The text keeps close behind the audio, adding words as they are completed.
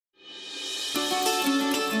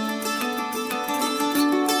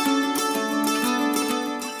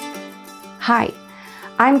Hi,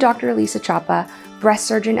 I'm Dr. Lisa Chapa, breast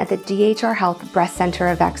surgeon at the DHR Health Breast Center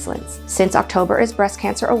of Excellence. Since October is Breast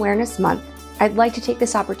Cancer Awareness Month, I'd like to take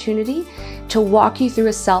this opportunity to walk you through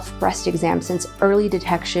a self-breast exam since early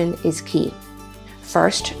detection is key.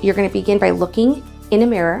 First, you're going to begin by looking in a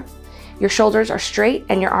mirror. Your shoulders are straight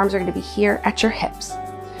and your arms are going to be here at your hips.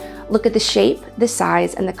 Look at the shape, the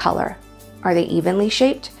size, and the color. Are they evenly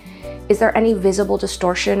shaped? Is there any visible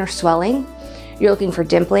distortion or swelling? You're looking for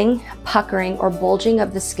dimpling, puckering, or bulging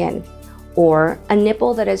of the skin, or a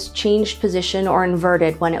nipple that has changed position or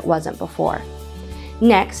inverted when it wasn't before.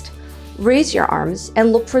 Next, raise your arms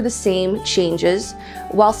and look for the same changes.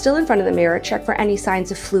 While still in front of the mirror, check for any signs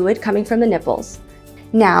of fluid coming from the nipples.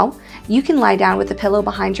 Now, you can lie down with a pillow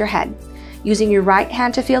behind your head, using your right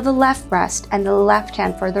hand to feel the left breast and the left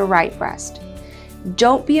hand for the right breast.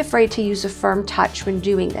 Don't be afraid to use a firm touch when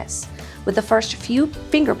doing this. With the first few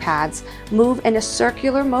finger pads, move in a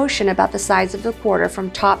circular motion about the size of the quarter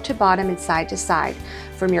from top to bottom and side to side,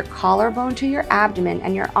 from your collarbone to your abdomen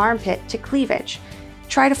and your armpit to cleavage.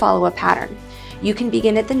 Try to follow a pattern. You can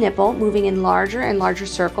begin at the nipple, moving in larger and larger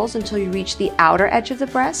circles until you reach the outer edge of the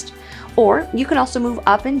breast, or you can also move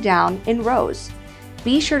up and down in rows.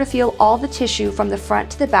 Be sure to feel all the tissue from the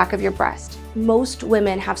front to the back of your breast. Most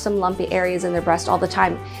women have some lumpy areas in their breast all the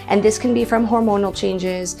time, and this can be from hormonal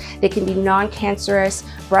changes, they can be non-cancerous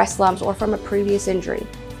breast lumps, or from a previous injury.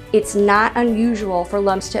 It's not unusual for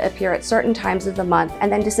lumps to appear at certain times of the month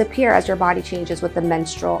and then disappear as your body changes with the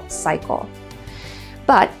menstrual cycle.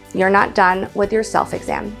 But you're not done with your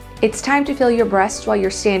self-exam. It's time to feel your breast while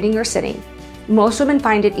you're standing or sitting. Most women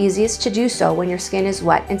find it easiest to do so when your skin is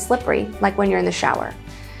wet and slippery, like when you're in the shower.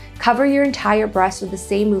 Cover your entire breast with the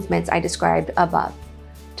same movements I described above,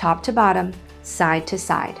 top to bottom, side to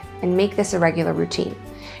side, and make this a regular routine.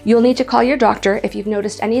 You'll need to call your doctor if you've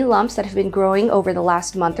noticed any lumps that have been growing over the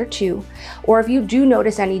last month or two, or if you do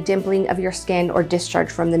notice any dimpling of your skin or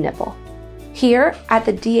discharge from the nipple. Here at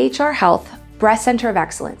the DHR Health Breast Center of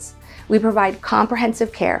Excellence, we provide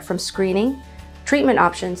comprehensive care from screening, treatment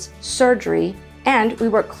options, surgery, and we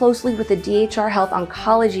work closely with the DHR Health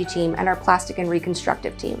Oncology team and our plastic and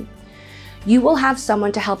reconstructive team. You will have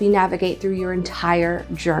someone to help you navigate through your entire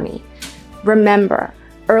journey. Remember,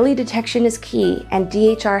 early detection is key, and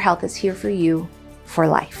DHR Health is here for you for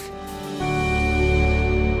life.